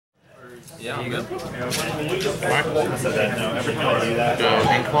Yeah, I'm good. Alright. I said that, no. Every time I do that. Go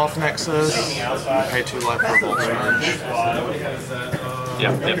Inkcloth Nexus. Pay 2 life for Volt Charge.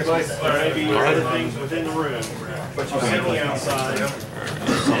 Yeah, yep. Go ahead. Things within the room, but you're sitting outside.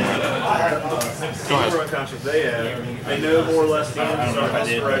 Go ahead. They know more or less the ends are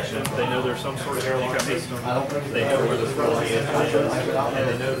this direction. They know there's some sort of airlock system. They know where the floor is, and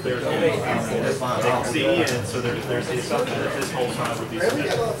they know that there's they can see the end, so there's the assumption that this whole side would be split.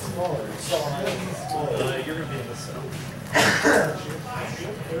 You're going to be in the cell.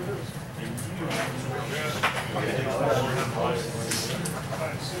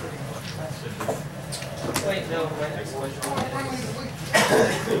 Wait, no, wait.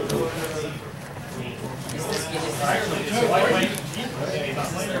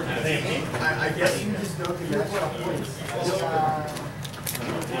 I guess you just don't get that.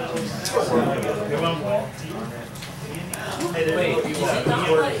 Wait, is it not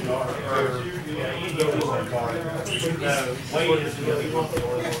like...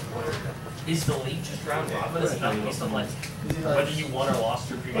 Is the league just round robin? Is it not based on like whether you won or lost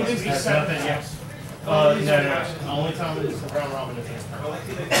your previous week? Nothing, yes. No. The only time it's round robin is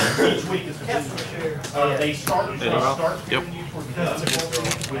each week is completely. They start. Yep.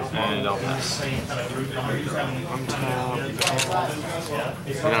 And I'll pass.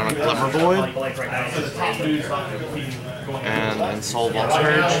 Get on a Glimmer Void. And Soul Vault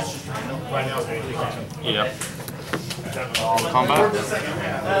Surge. Yep. Combat.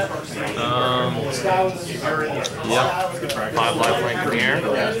 Yep. 5 lifelink in the air.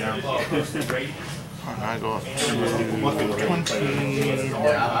 And I go up to 20.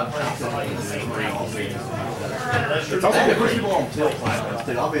 It's also good push people on tilt platforms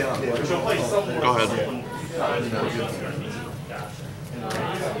too. I'll be honest. Go ahead.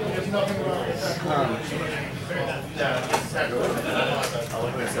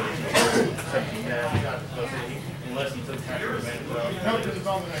 Unless you took time to advantage of it. No, because it's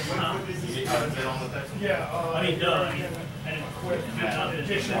on the next one. Yeah, I mean, duh. And quit.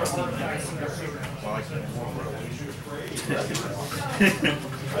 Additional artifacts in their suit.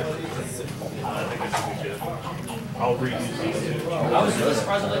 I'll read these. I was really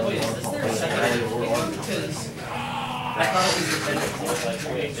surprised. I'm like, wait, is this their second one? Because I thought it was intended for like,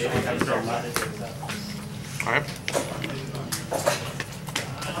 wait, they would have to start letting it. Alright.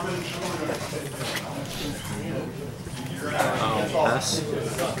 Pass.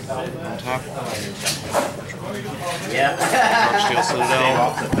 Untap. Yeah. Steel Citadel.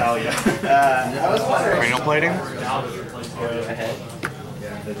 Cranial Plating.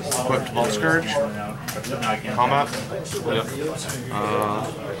 Equipped Vault Scourge. Combat. Yep.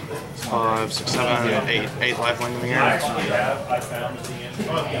 5, 6, 7, 8. 8 lifelink in the air.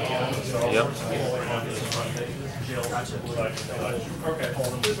 Yep.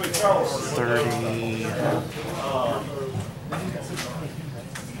 30.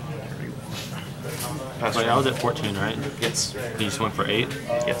 Pass. Wait, I was at 14, right? Yes. You just went for 8?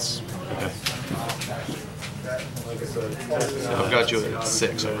 Yes. Okay. So I've got you at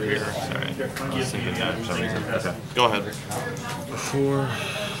 6 over here. Sorry. I was thinking that for some reason. Okay. Go ahead. 4.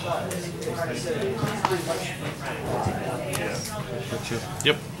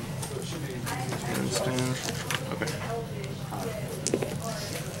 Yep. Stand. Okay.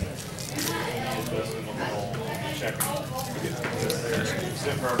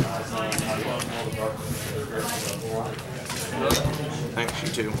 Thanks, you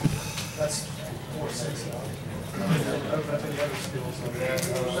too.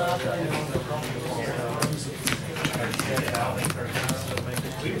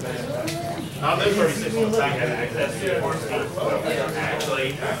 Not those 36 ones I had access to. Actually,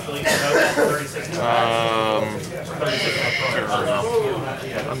 no, that's 36.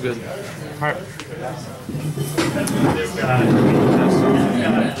 I'm good. Alright. This guy.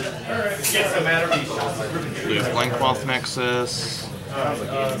 Gets the matter. We have Blankcloth Nexus.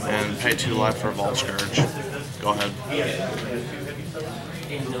 And pay 2 life for Vault Scourge. Go ahead.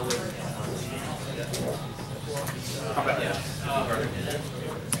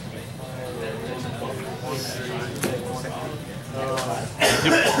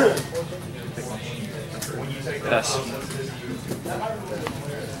 Yes.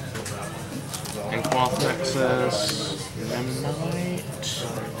 Inkcloth Nexus. Midnight.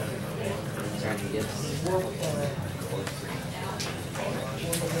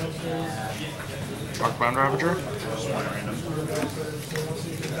 Arcbound Ravager.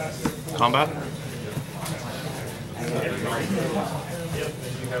 Combat.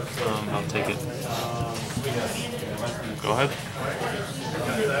 I'll take it. Go ahead.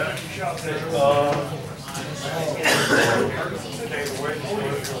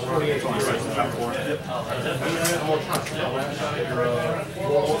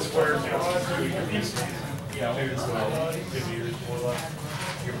 Yeah, maybe it's 50 meters more or less.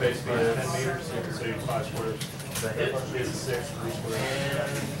 You're basically 10 meters, so you're 5 squares. The hit is 6, 3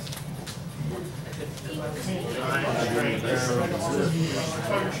 squares.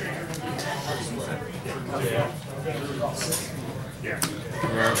 Yeah.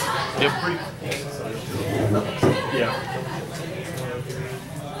 Yep. Yeah.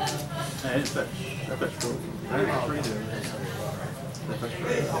 That's cool.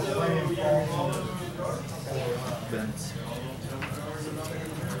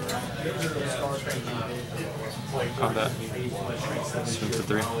 Combat. Swing for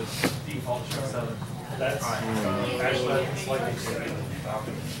 3. That's actually slightly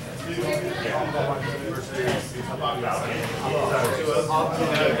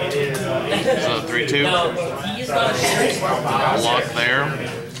So 3-2. No, he's not a Lock there.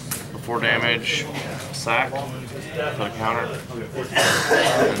 Before damage. Sack. Put a counter.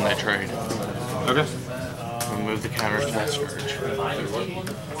 And they trade. Okay. Remove the counters to that scourge.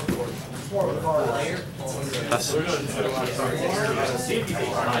 Pass.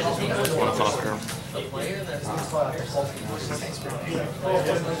 One thought there.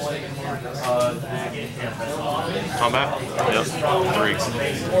 Combat? Yep. 3.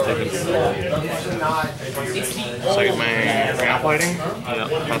 Second main ground fighting? Yep.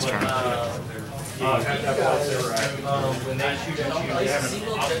 Pass turn. when they shoot at you, they have an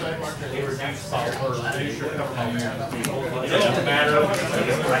option to reduce or reduce your cover. It doesn't matter.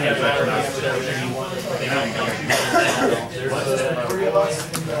 I have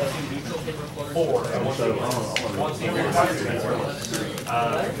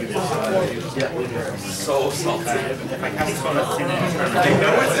So salty. If I cast this one at the same time, I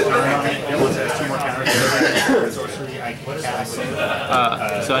know it's a 2 more counters. Sorcery, I can cast.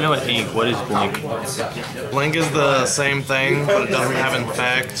 So I know an ink. What is blink? Blink is the same thing, but it doesn't have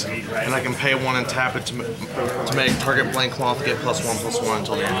infect, and I can pay 1 and tap it to make target blank cloth get +1/+1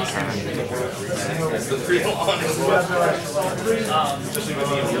 until the end of turn.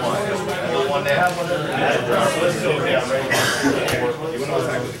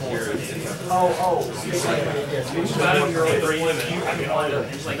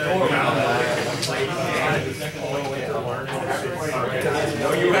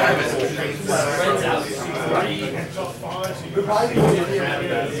 No, you haven't.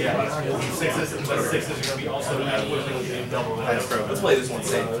 Let's play this one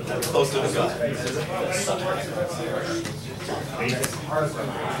safe. Close to the gun.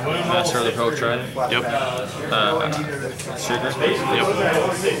 Master the Pro Trident. Yep. Sugar.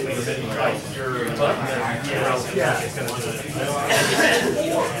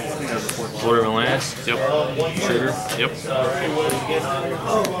 Lord of Atlantis. Yep. Sugar. Yep.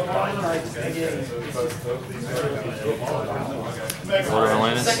 Lord of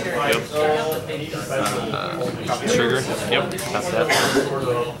Atlantis. Yep. Sugar. Yep. Tap that.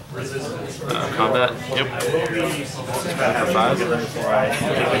 Combat. Yep. For 5.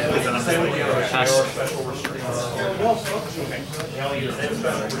 Pass.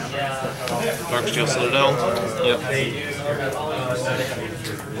 Darksteel Citadel. Yep.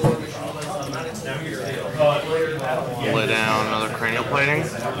 Lay down another cranial plating.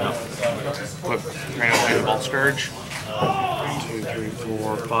 Quick cranial plating Vault Scourge. 2, 3,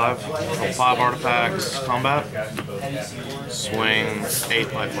 4, 5. So 5 artifacts. Combat. Swing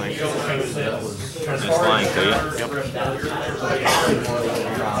 8 life link. It's flying to you. Yep.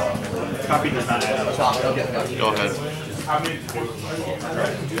 Copy does not add. Go ahead.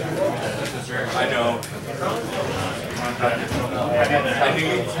 I know. I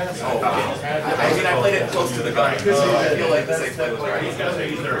mean, I played it close to the gun, so I feel like the safe play was right. I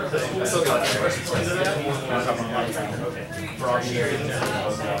still got it.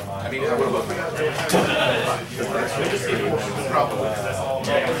 I mean, I would have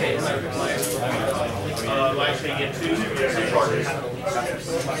Actually get 2 charges. I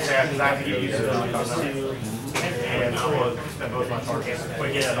can use and I'm going to spend both my targets. But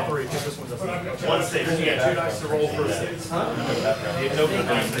yeah, 3, because this one's a 1 6. You get 2 dice to roll for 6. I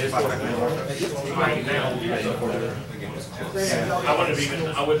wouldn't have even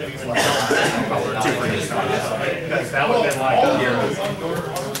done that. 2 for this. Because that would have been like,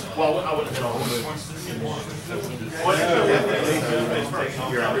 well, I wouldn't have been all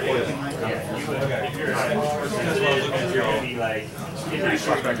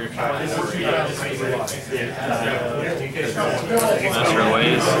Master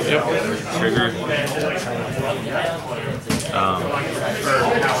Ways. Yep. Trigger.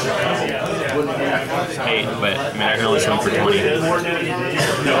 8, but I mean I can only swing for 20. No,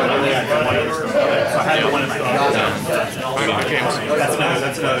 I only had one other stuff. So I had one in my hand. I can't.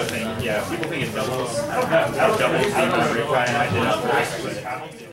 That's another thing. Yeah, people think it doubles. It doubles the rate, and I did at first, but